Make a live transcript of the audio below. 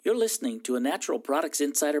You're listening to a Natural Products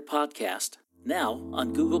Insider podcast, now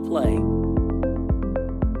on Google Play.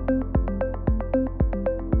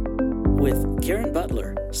 With Karen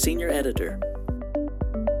Butler, Senior Editor.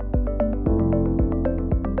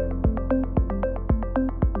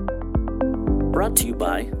 Brought to you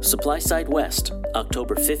by Supply Side West,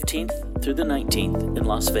 October 15th through the 19th in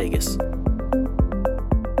Las Vegas.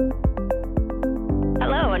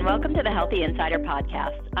 Hello, and welcome to the Healthy Insider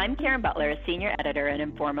Podcast. I'm Karen Butler, Senior Editor at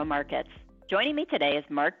Informa Markets. Joining me today is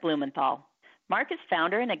Mark Blumenthal. Mark is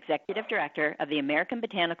founder and executive director of the American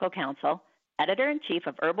Botanical Council, editor-in-chief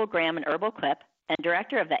of Herbal Gram and Herbal Clip, and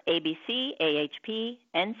director of the ABC, AHP,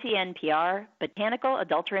 NCNPR Botanical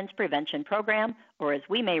Adulterants Prevention Program, or as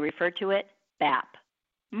we may refer to it, BAP.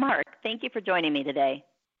 Mark, thank you for joining me today.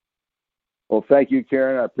 Well, thank you,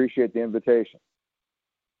 Karen. I appreciate the invitation.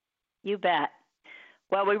 You bet.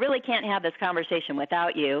 Well, we really can't have this conversation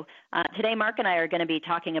without you. Today, Mark and I are going to be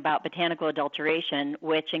talking about botanical adulteration,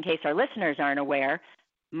 which, in case our listeners aren't aware,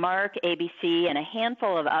 Mark, ABC, and a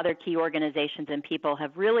handful of other key organizations and people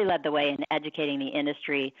have really led the way in educating the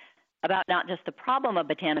industry about not just the problem of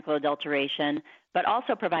botanical adulteration, but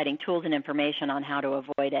also providing tools and information on how to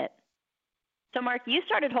avoid it. So, Mark, you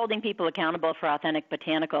started holding people accountable for authentic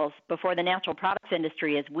botanicals before the natural products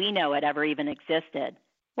industry as we know it ever even existed.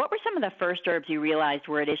 What were some of the first herbs you realized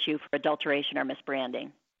were at issue for adulteration or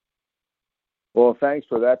misbranding? Well, thanks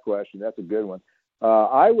for that question. That's a good one.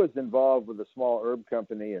 I was involved with a small herb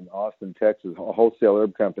company in Austin, Texas, a wholesale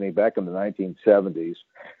herb company back in the 1970s.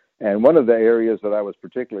 And one of the areas that I was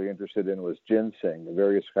particularly interested in was ginseng, the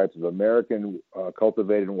various types of American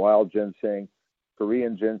cultivated wild ginseng,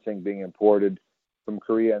 Korean ginseng being imported from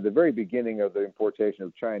Korea, and the very beginning of the importation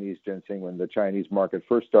of Chinese ginseng when the Chinese market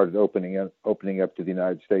first started opening up to the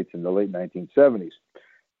United States in the late 1970s.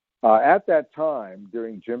 At that time,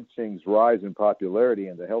 during ginseng's rise in popularity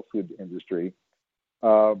in the health food industry,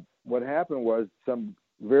 what happened was some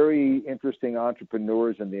very interesting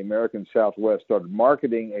entrepreneurs in the American Southwest started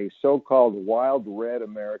marketing a so-called wild red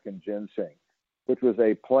American ginseng, which was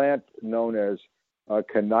a plant known as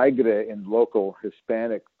canigre in local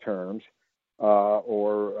Hispanic terms,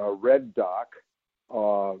 or red dock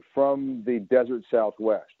from the desert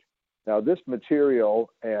Southwest. Now, this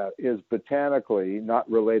material is botanically not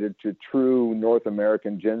related to true North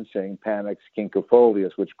American ginseng, Panax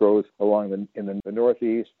quinquefolius, which grows along in the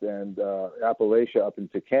Northeast and Appalachia up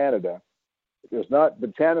into Canada. It's not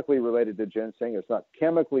botanically related to ginseng. It's not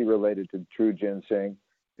chemically related to true ginseng.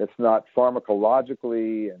 It's not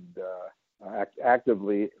pharmacologically and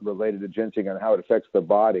actively related to ginseng and how it affects the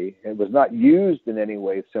body. It was not used in any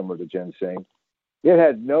way similar to ginseng. It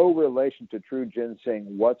had no relation to true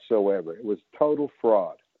ginseng whatsoever. It was total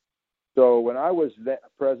fraud. So when I was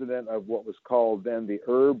president of what was called then the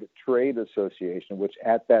Herb Trade Association, which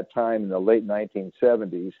at that time in the late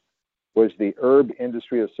 1970s was the Herb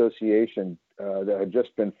Industry Association that had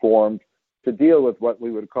just been formed to deal with what we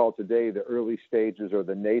would call today the early stages or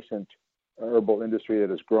the nascent herbal industry that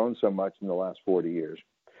has grown so much in the last 40 years.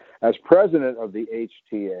 As president of the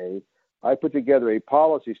HTA, I put together a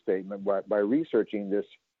policy statement by researching this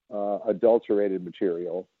adulterated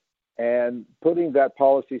material and putting that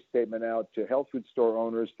policy statement out to health food store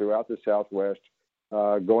owners throughout the Southwest,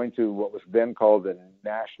 going to what was then called the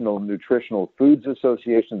National Nutritional Foods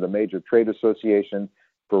Association, the major trade association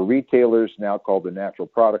for retailers, now called the Natural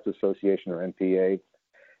Products Association, or NPA.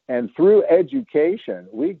 And through education,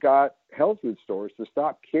 we got health food stores to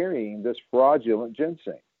stop carrying this fraudulent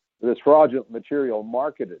ginseng, this fraudulent material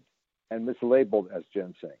marketed and mislabeled as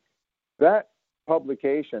ginseng. That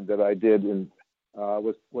publication that I did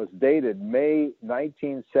was dated May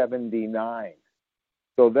 1979.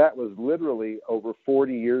 So that was literally over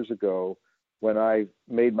 40 years ago when I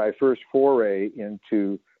made my first foray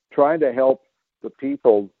into trying to help the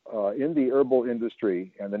people in the herbal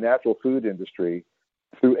industry and the natural food industry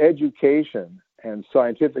through education and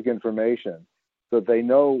scientific information so they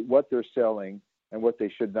know what they're selling and what they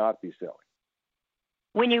should not be selling.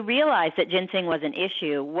 When you realized that ginseng was an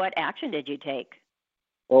issue, what action did you take?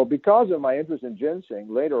 Well, because of my interest in ginseng,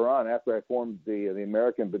 later on, after I formed the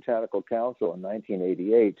American Botanical Council in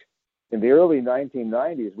 1988, in the early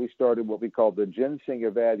 1990s, we started what we called the Ginseng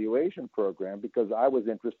Evaluation Program because I was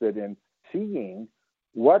interested in seeing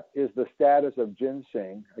what is the status of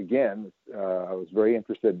ginseng. Again, I was very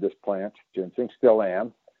interested in this plant, ginseng, still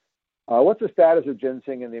am. What's the status of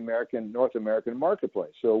ginseng in the North American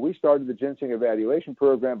marketplace? So we started the Ginseng Evaluation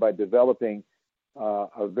Program by developing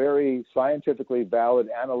a very scientifically valid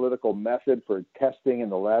analytical method for testing in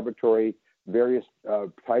the laboratory various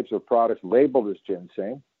types of products labeled as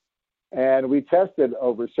ginseng. And we tested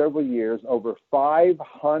over several years over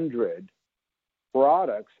 500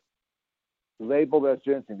 products labeled as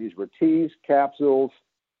ginseng. These were teas, capsules,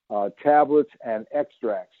 tablets, and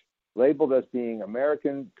extracts, labeled as being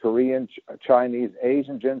American, Korean, Chinese,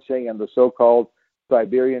 Asian ginseng, and the so-called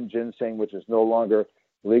Siberian ginseng, which is no longer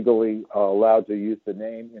legally allowed to use the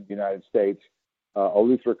name in the United States.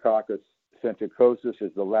 Eleutherococcus centicosus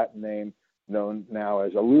is the Latin name, known now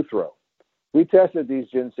as Eleuthero. We tested these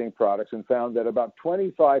ginseng products and found that about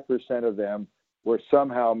 25% of them were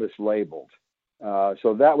somehow mislabeled.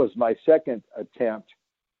 So that was my second attempt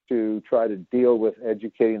to try to deal with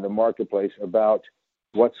educating the marketplace about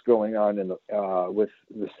what's going on with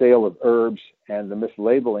the sale of herbs and the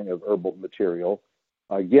mislabeling of herbal material.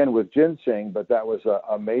 Again, with ginseng, but that was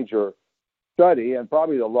a major study and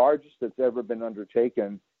probably the largest that's ever been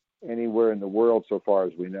undertaken anywhere in the world so far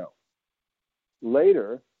as we know.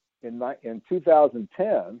 Later, in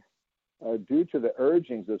 2010, due to the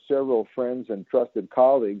urgings of several friends and trusted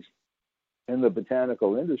colleagues in the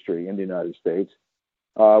botanical industry in the United States,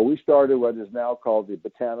 we started what is now called the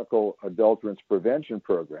Botanical Adulterants Prevention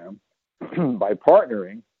Program by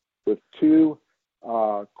partnering with two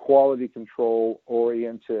quality control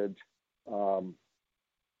oriented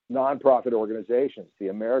nonprofit organizations, the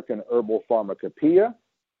American Herbal Pharmacopoeia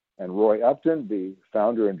and Roy Upton, the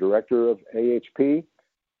founder and director of AHP,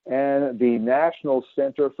 and the National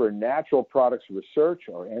Center for Natural Products Research,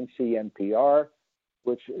 or NCNPR,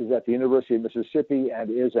 which is at the University of Mississippi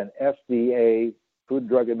and is an FDA, Food and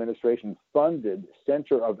Drug Administration, funded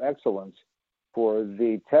center of excellence for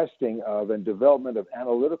the testing of and development of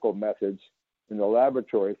analytical methods in the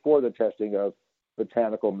laboratory for the testing of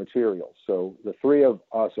botanical materials. So the three of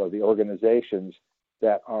us are the organizations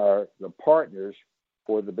that are the partners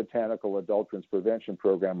for the Botanical Adulterants Prevention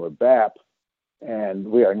Program, or BAP, and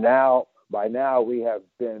we are now, by now, we have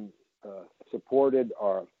been supported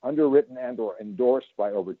or underwritten and or endorsed by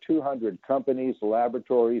over 200 companies,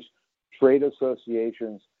 laboratories, trade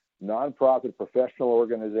associations, nonprofit professional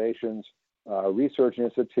organizations, research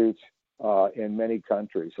institutes in many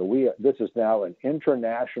countries. So this is now an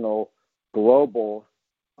international, global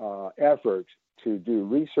effort to do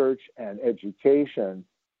research and education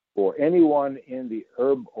for anyone in the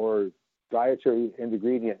herb or dietary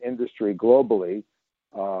ingredient industry globally,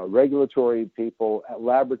 regulatory people at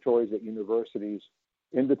laboratories at universities,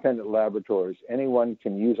 independent laboratories. Anyone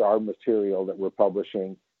can use our material that we're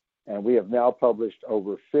publishing. And we have now published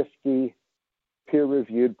over 50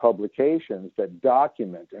 peer-reviewed publications that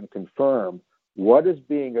document and confirm what is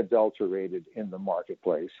being adulterated in the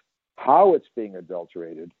marketplace, how it's being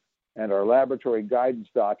adulterated, and our laboratory guidance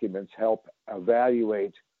documents help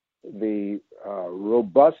evaluate the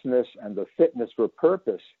robustness and the fitness for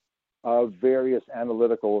purpose of various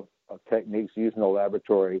analytical techniques used in the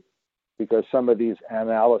laboratory, because some of these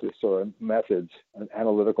analysis or methods and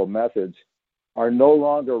analytical methods are no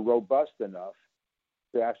longer robust enough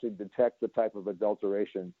to actually detect the type of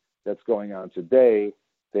adulteration that's going on today.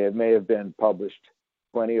 They may have been published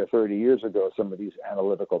 20 or 30 years ago, some of these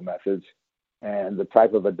analytical methods, and the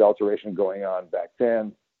type of adulteration going on back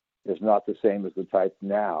then is not the same as the type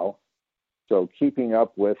now. So keeping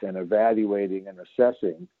up with and evaluating and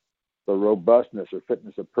assessing the robustness or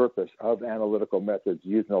fitness of purpose of analytical methods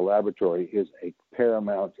used in the laboratory is a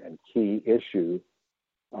paramount and key issue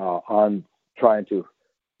on trying to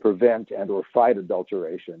prevent and or fight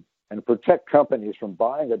adulteration and protect companies from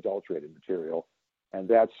buying adulterated material. And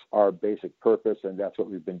that's our basic purpose, and that's what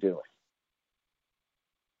we've been doing.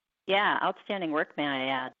 Yeah, outstanding work, may I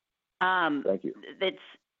add. Thank you.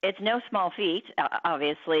 It's no small feat,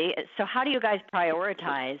 obviously. So how do you guys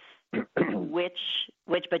prioritize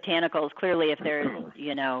which botanicals? Clearly, if there's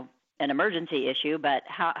an emergency issue, but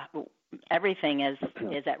how everything is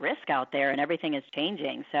at risk out there, and everything is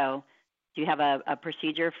changing. So do you have a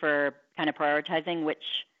procedure for kind of prioritizing which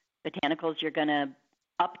botanicals you're going to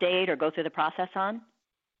update or go through the process on?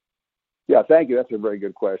 Yeah, thank you. That's a very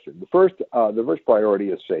good question. The first priority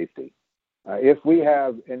is safety. If we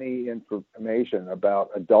have any information about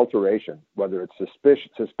adulteration, whether it's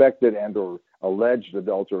suspected and or alleged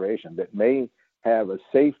adulteration that may have a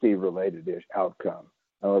safety-related outcome,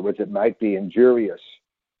 in other words, it might be injurious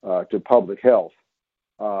to public health,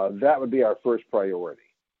 that would be our first priority.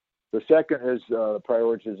 The second is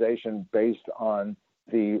prioritization based on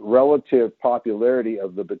the relative popularity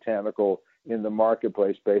of the botanical in the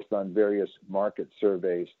marketplace based on various market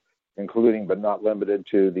surveys, including but not limited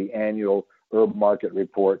to the annual herb market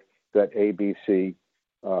report that ABC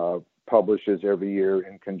publishes every year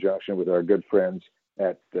in conjunction with our good friends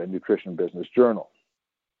at the Nutrition Business Journal.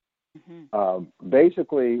 Mm-hmm.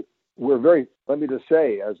 Basically, let me just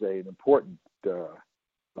say, as an important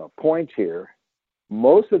point here,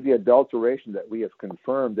 most of the adulteration that we have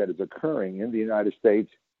confirmed that is occurring in the United States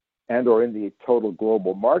and or in the total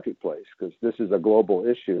global marketplace, because this is a global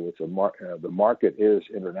issue, the market is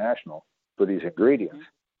international for these ingredients.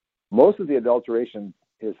 Most of the adulteration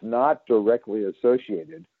is not directly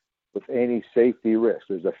associated with any safety risk.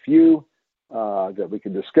 There's a few that we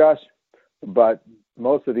can discuss, but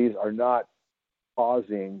most of these are not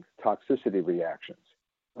causing toxicity reactions.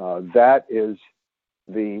 That is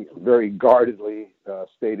the very guardedly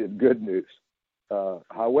stated good news.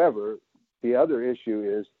 However, the other issue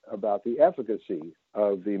is about the efficacy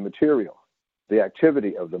of the material, the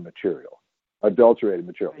activity of the material, adulterated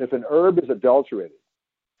material. If an herb is adulterated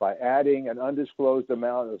by adding an undisclosed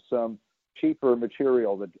amount of some cheaper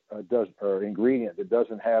material or ingredient that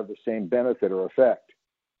doesn't have the same benefit or effect,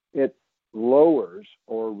 it lowers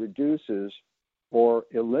or reduces or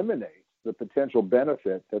eliminates the potential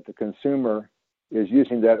benefit that the consumer is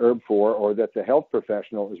using that herb for, or that the health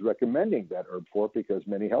professional is recommending that herb for, because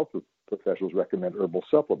many health professionals recommend herbal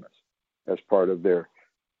supplements as part of their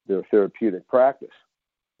therapeutic practice.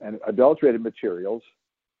 And adulterated materials,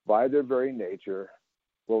 by their very nature,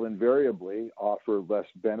 will invariably offer less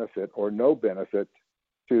benefit or no benefit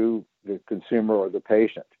to the consumer or the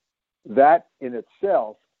patient. That in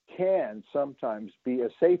itself can sometimes be a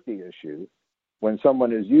safety issue when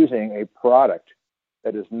someone is using a product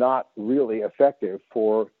that is not really effective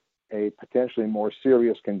for a potentially more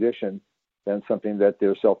serious condition than something that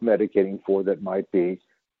they're self-medicating for that might be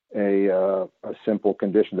a simple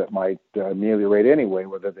condition that might ameliorate anyway,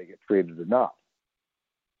 whether they get treated or not.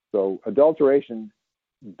 So adulteration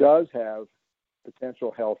does have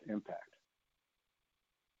potential health impact.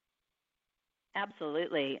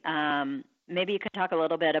 Absolutely. Maybe you could talk a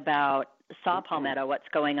little bit about saw palmetto, what's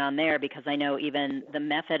going on there, because I know even the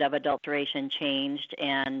method of adulteration changed,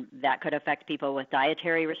 and that could affect people with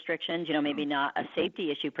dietary restrictions, maybe not a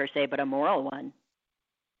safety issue per se, but a moral one.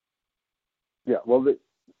 Yeah, well,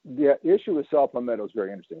 the issue with saw palmetto is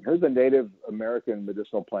very interesting. Here's a native American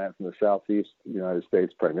medicinal plant from the southeast United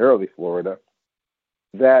States, primarily Florida,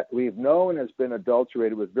 that we've known has been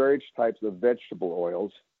adulterated with various types of vegetable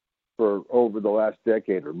oils for over the last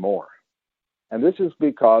decade or more. And this is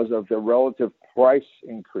because of the relative price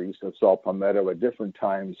increase of saw palmetto at different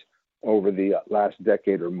times over the last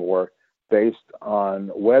decade or more, based on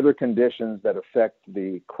weather conditions that affect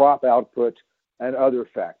the crop output and other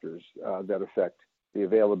factors that affect the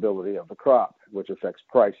availability of the crop, which affects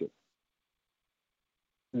pricing.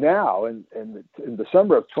 Now, in the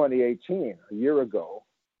summer of 2018, a year ago,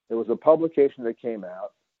 there was a publication that came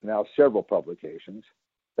out, now several publications,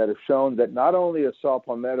 that have shown that not only is saw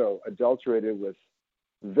palmetto adulterated with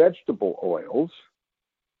vegetable oils,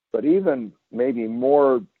 but even maybe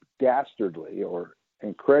more dastardly or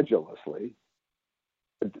incredulously,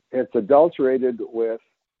 it's adulterated with,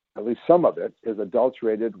 at least some of it is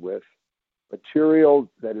adulterated with material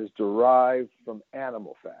that is derived from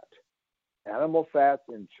animal fat. Animal fats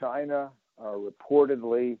in China are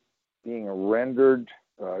reportedly being rendered,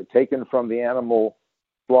 taken from the animal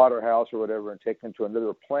slaughterhouse or whatever, and taken to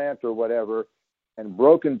another plant or whatever, and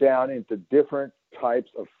broken down into different types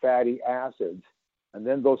of fatty acids. And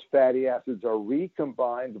then those fatty acids are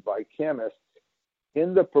recombined by chemists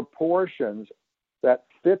in the proportions that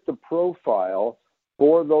fit the profile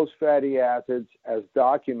for those fatty acids as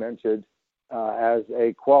documented as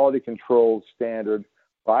a quality control standard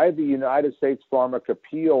by the United States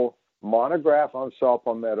Pharmacopeal monograph on saw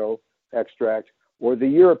palmetto extract or the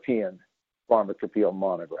European Pharmacopeal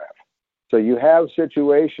monograph. So you have a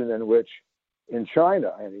situation in which, in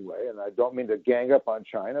China anyway, and I don't mean to gang up on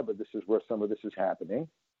China, but this is where some of this is happening,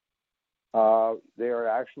 they are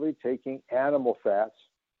actually taking animal fats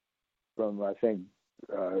from, I think,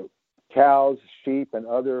 cows, sheep, and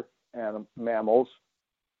other mammals,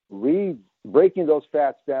 breaking those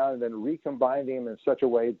fats down and then recombining them in such a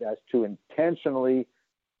way as to intentionally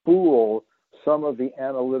fool some of the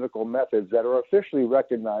analytical methods that are officially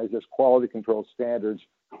recognized as quality control standards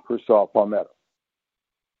for saw palmetto.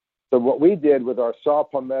 So what we did with our saw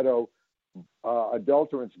palmetto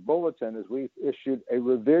adulterants bulletin is we issued a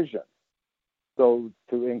revision. So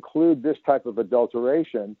to include this type of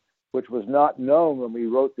adulteration, which was not known when we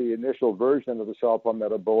wrote the initial version of the saw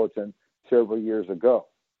palmetto bulletin several years ago.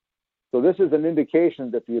 So this is an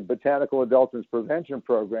indication that the Botanical Adulterants Prevention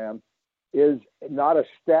Program is not a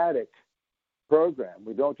static program.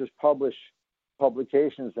 We don't just publish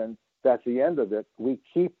publications and that's the end of it. We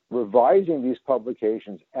keep revising these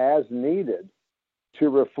publications as needed to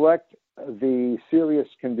reflect the serious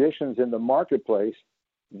conditions in the marketplace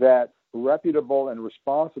that reputable and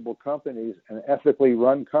responsible companies and ethically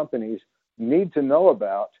run companies need to know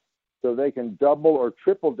about so they can double or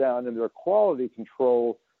triple down in their quality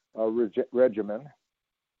control regimen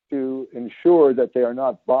to ensure that they are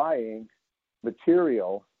not buying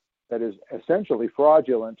material that is essentially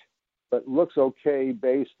fraudulent but looks okay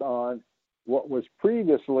based on what was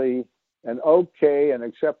previously an okay and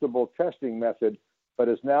acceptable testing method, but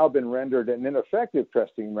has now been rendered an ineffective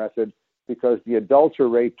testing method because the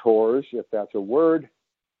adulterators, if that's a word,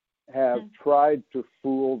 have tried to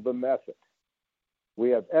fool the method. We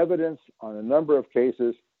have evidence on a number of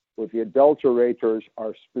cases where the adulterators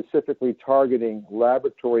are specifically targeting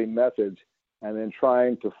laboratory methods and then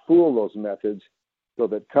trying to fool those methods so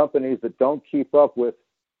that companies that don't keep up with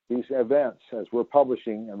these events, as we're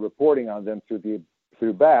publishing and reporting on them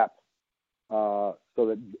through BAP, so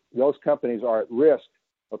that those companies are at risk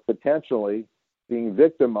of potentially being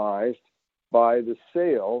victimized by the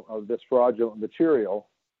sale of this fraudulent material,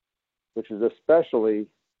 which is especially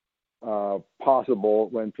possible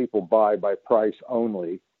when people buy by price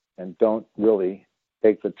only and don't really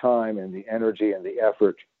take the time and the energy and the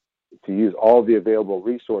effort to use all the available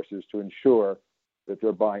resources to ensure that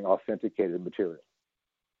they're buying authenticated material.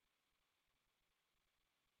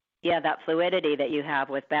 Yeah, that fluidity that you have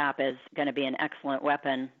with BAP is going to be an excellent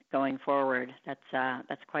weapon going forward. That's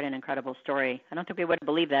quite an incredible story. I don't think we would have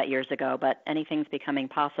believed that years ago, but anything's becoming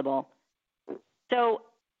possible. So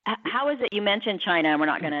how is it, you mentioned China, and we're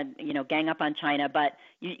not going to gang up on China, but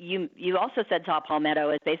you also said saw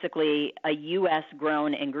palmetto is basically a U.S.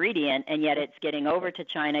 grown ingredient, and yet it's getting over to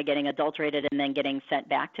China, getting adulterated, and then getting sent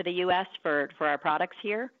back to the U.S. for our products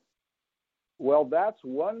here? Well, that's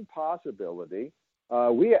one possibility.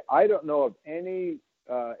 I don't know of any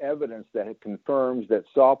evidence that confirms that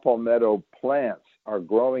saw palmetto plants are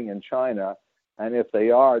growing in China, and if they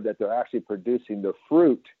are, that they're actually producing the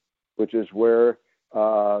fruit, which is where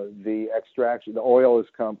the extraction, the oil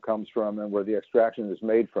comes from, and where the extraction is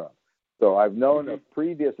made from. So I've known of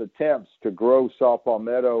previous attempts to grow saw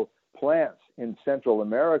palmetto plants in Central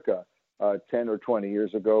America 10 or 20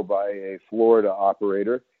 years ago by a Florida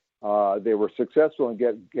operator. They were successful in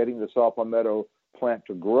getting the saw palmetto plant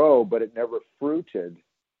to grow, but it never fruited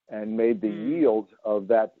and made the yield of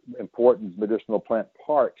that important medicinal plant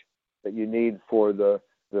part that you need for the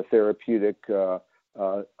therapeutic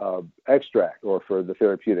extract or for the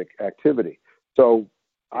therapeutic activity. So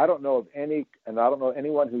I don't know of any, and I don't know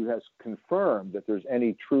anyone who has confirmed that there's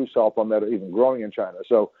any true saw palmetto even growing in China.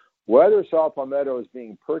 So whether saw palmetto is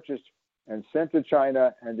being purchased and sent to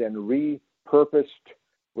China and then repurposed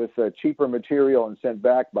with a cheaper material and sent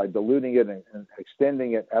back by diluting it and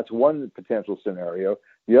extending it, that's one potential scenario.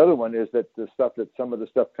 The other one is that some of the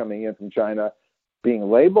stuff coming in from China being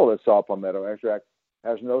labeled as saw palmetto extract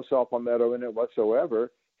has no saw palmetto in it whatsoever,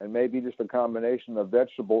 and maybe just a combination of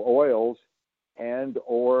vegetable oils and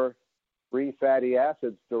or free fatty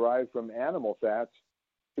acids derived from animal fats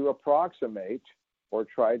to approximate or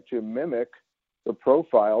try to mimic the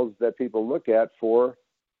profiles that people look at for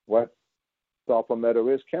what saw palmetto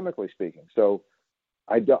is, chemically speaking. So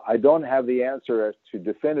I don't have the answer as to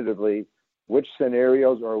definitively which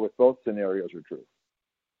scenarios or with both scenarios are true.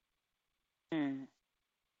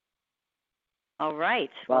 All right.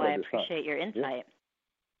 Well, I appreciate your insight.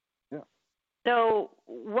 Yeah. So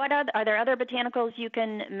are there other botanicals you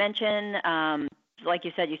can mention? Like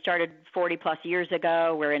you said, you started 40 plus years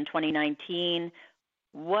ago. We're in 2019.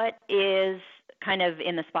 What is kind of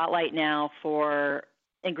in the spotlight now for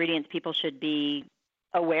ingredients people should be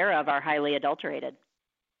aware of are highly adulterated?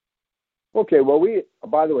 Okay, well,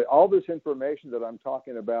 by the way, all this information that I'm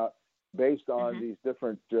talking about based on these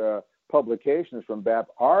different publications from BAP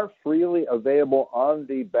are freely available on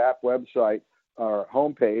the BAP website, our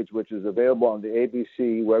homepage, which is available on the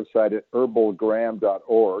ABC website at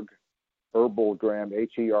herbalgram.org, herbalgram,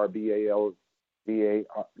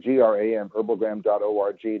 herbalgram,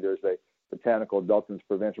 herbalgram.org. There's a Botanical Adulterants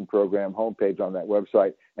Prevention Program homepage on that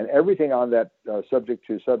website, and everything on that subject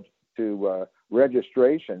to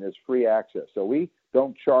registration is free access. So we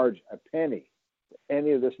don't charge a penny for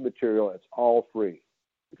any of this material. It's all free.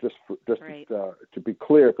 Just to be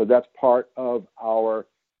clear, because that's part of our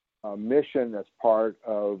mission. That's part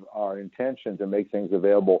of our intention to make things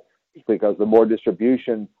available. Because the more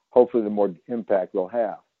distribution, hopefully, the more impact we'll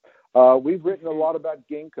have. We've written a lot about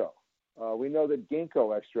ginkgo. We know that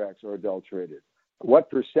ginkgo extracts are adulterated. What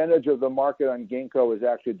percentage of the market on ginkgo is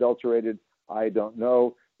actually adulterated, I don't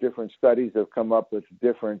know. Different studies have come up with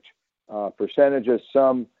different percentages.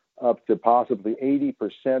 Some up to possibly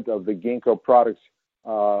 80% of the ginkgo products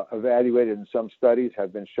evaluated in some studies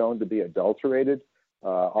have been shown to be adulterated,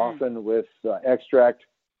 often with extract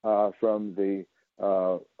from the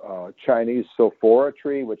Chinese sophora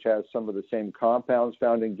tree, which has some of the same compounds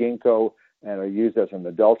found in ginkgo and are used as an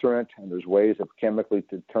adulterant. And there's ways of chemically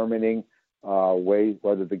determining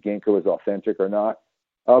whether the ginkgo is authentic or not.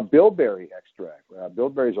 Bilberry extract.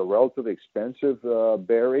 Bilberry is a relatively expensive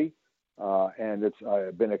berry, and it's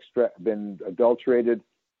been adulterated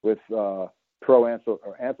with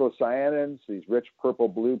anthocyanins, these rich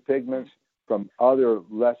purple-blue pigments from other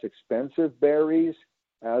less expensive berries,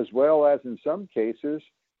 as well as in some cases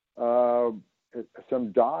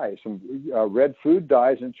some dyes, some red food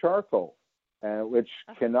dyes and charcoal, which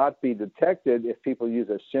cannot be detected if people use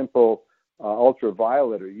a simple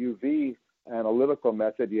ultraviolet or UV analytical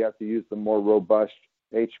method. You have to use the more robust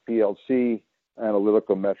HPLC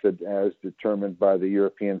analytical method as determined by the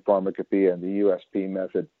European Pharmacopoeia and the USP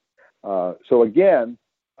method. So again,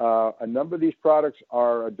 a number of these products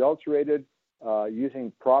are adulterated.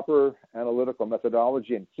 Using proper analytical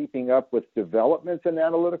methodology and keeping up with developments in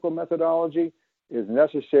analytical methodology is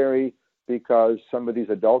necessary, because some of these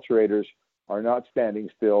adulterators are not standing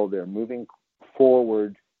still. They're moving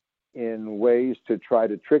forward in ways to try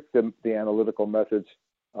to trick the analytical methods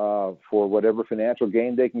for whatever financial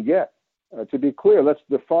gain they can get. To be clear, let's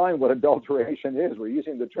define what adulteration is. We're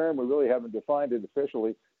using the term, we really haven't defined it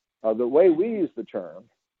officially. The way we use the term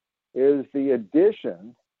is the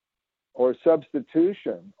addition or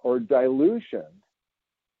substitution or dilution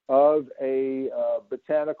of a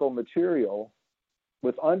botanical material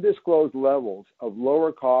with undisclosed levels of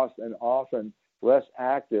lower cost and often less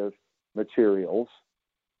active materials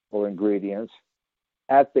or ingredients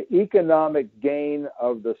at the economic gain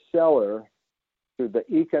of the seller to the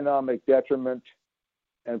economic detriment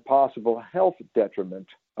and possible health detriment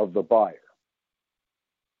of the buyer.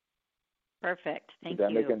 Perfect. Thank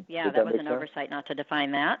you. That was an oversight not to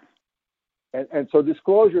define that. And so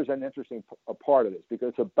disclosure is an interesting part of this, because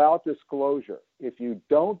it's about disclosure. If you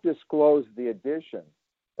don't disclose the addition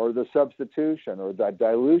or the substitution or the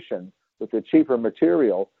dilution with the cheaper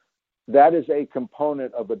material, that is a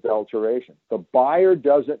component of adulteration. The buyer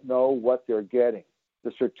doesn't know what they're getting.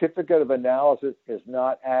 The certificate of analysis is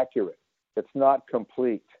not accurate. It's not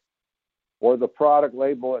complete. Or the product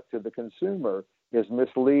label to the consumer is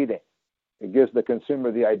misleading. It gives the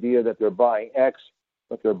consumer the idea that they're buying X,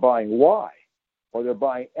 but they're buying Y. Or they're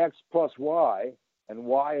buying X plus Y, and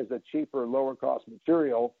Y is a cheaper, lower cost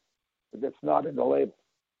material that's not in the label.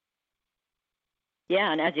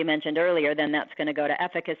 Yeah, and as you mentioned earlier, then that's going to go to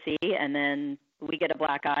efficacy, and then we get a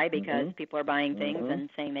black eye because people are buying things and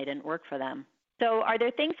saying they didn't work for them. So are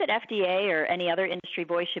there things that FDA or any other industry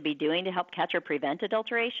voice should be doing to help catch or prevent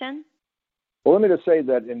adulteration? Well, let me just say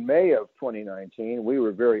that in May of 2019, we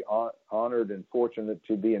were very honored and fortunate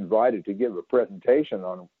to be invited to give a presentation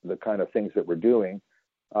on the kind of things that we're doing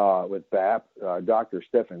with BAP. Dr.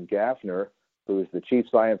 Stefan Gaffner, who is the Chief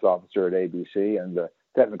Science Officer at ABC and the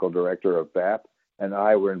Technical Director of BAP, and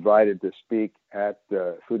I were invited to speak at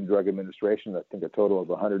the Food and Drug Administration. I think a total of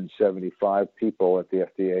 175 people at the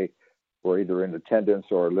FDA were either in attendance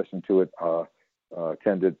or listened to it,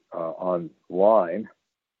 attended online.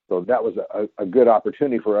 So that was a good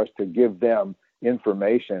opportunity for us to give them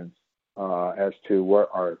information as to where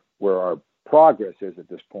our progress is at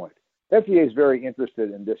this point. FDA is very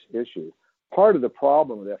interested in this issue. Part of the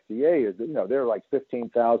problem with FDA is that, there are like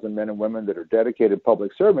 15,000 men and women that are dedicated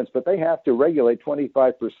public servants, but they have to regulate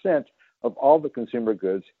 25% of all the consumer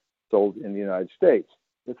goods sold in the United States.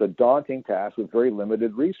 It's a daunting task with very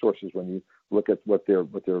limited resources when you look at what their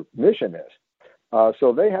mission is.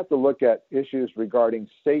 So they have to look at issues regarding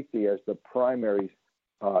safety as the primary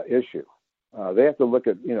issue. They have to look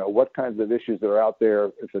at, what kinds of issues that are out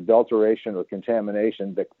there, if adulteration or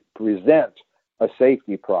contamination that present a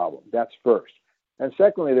safety problem. That's first. And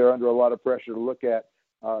secondly, they're under a lot of pressure to look at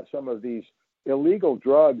some of these illegal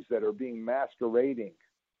drugs that are being masquerading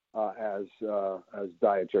as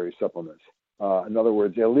dietary supplements. In other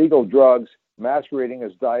words, illegal drugs masquerading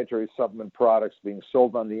as dietary supplement products being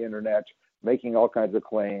sold on the internet, making all kinds of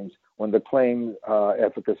claims, when the claim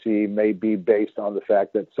efficacy may be based on the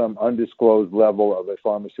fact that some undisclosed level of a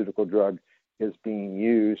pharmaceutical drug is being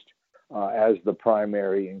used as the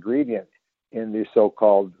primary ingredient in the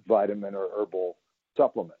so-called vitamin or herbal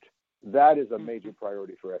supplement. That is a major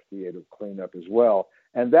priority for FDA to clean up as well.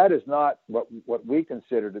 And that is not what we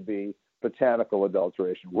consider to be botanical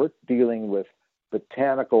adulteration. We're dealing with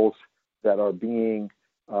botanicals that are being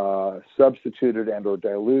substituted and or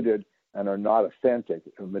diluted and are not authentic,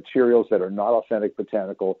 materials that are not authentic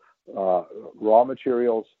botanical raw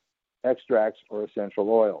materials, extracts, or essential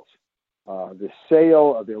oils. The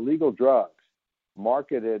sale of illegal drugs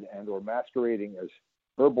marketed and or masquerading as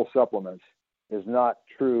herbal supplements is not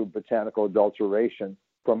true botanical adulteration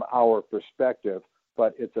from our perspective,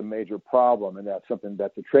 but it's a major problem, and that's something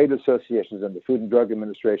that the trade associations and the Food and Drug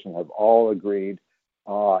Administration have all agreed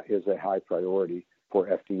is a high priority for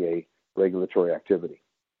FDA regulatory activity.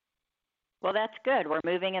 Well, that's good. We're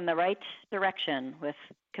moving in the right direction with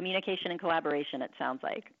communication and collaboration, it sounds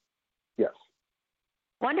like. Yes.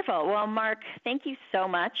 Wonderful. Well, Mark, thank you so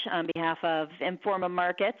much on behalf of Informa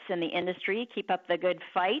Markets and the industry. Keep up the good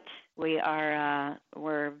fight.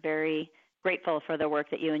 We're very grateful for the work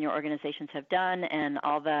that you and your organizations have done, and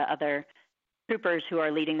all the other troopers who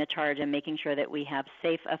are leading the charge and making sure that we have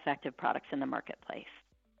safe, effective products in the marketplace.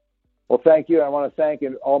 Well, thank you. I want to thank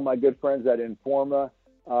all my good friends at Informa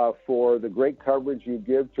for the great coverage you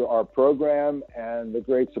give to our program and the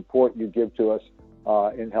great support you give to us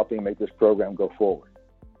in helping make this program go forward.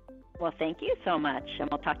 Well, thank you so much, and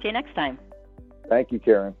we'll talk to you next time. Thank you,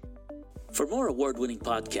 Karen. For more award-winning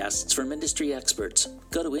podcasts from industry experts,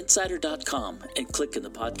 go to insider.com and click in the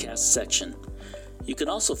podcast section. You can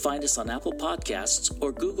also find us on Apple Podcasts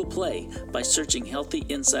or Google Play by searching Healthy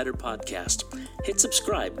Insider Podcast. Hit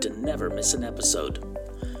subscribe to never miss an episode.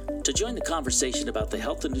 To join the conversation about the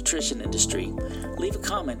health and nutrition industry, leave a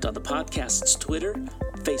comment on the podcast's Twitter,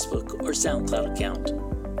 Facebook, or SoundCloud account.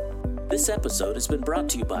 This episode has been brought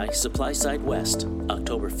to you by Supply Side West,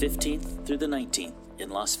 October 15th through the 19th in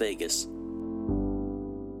Las Vegas.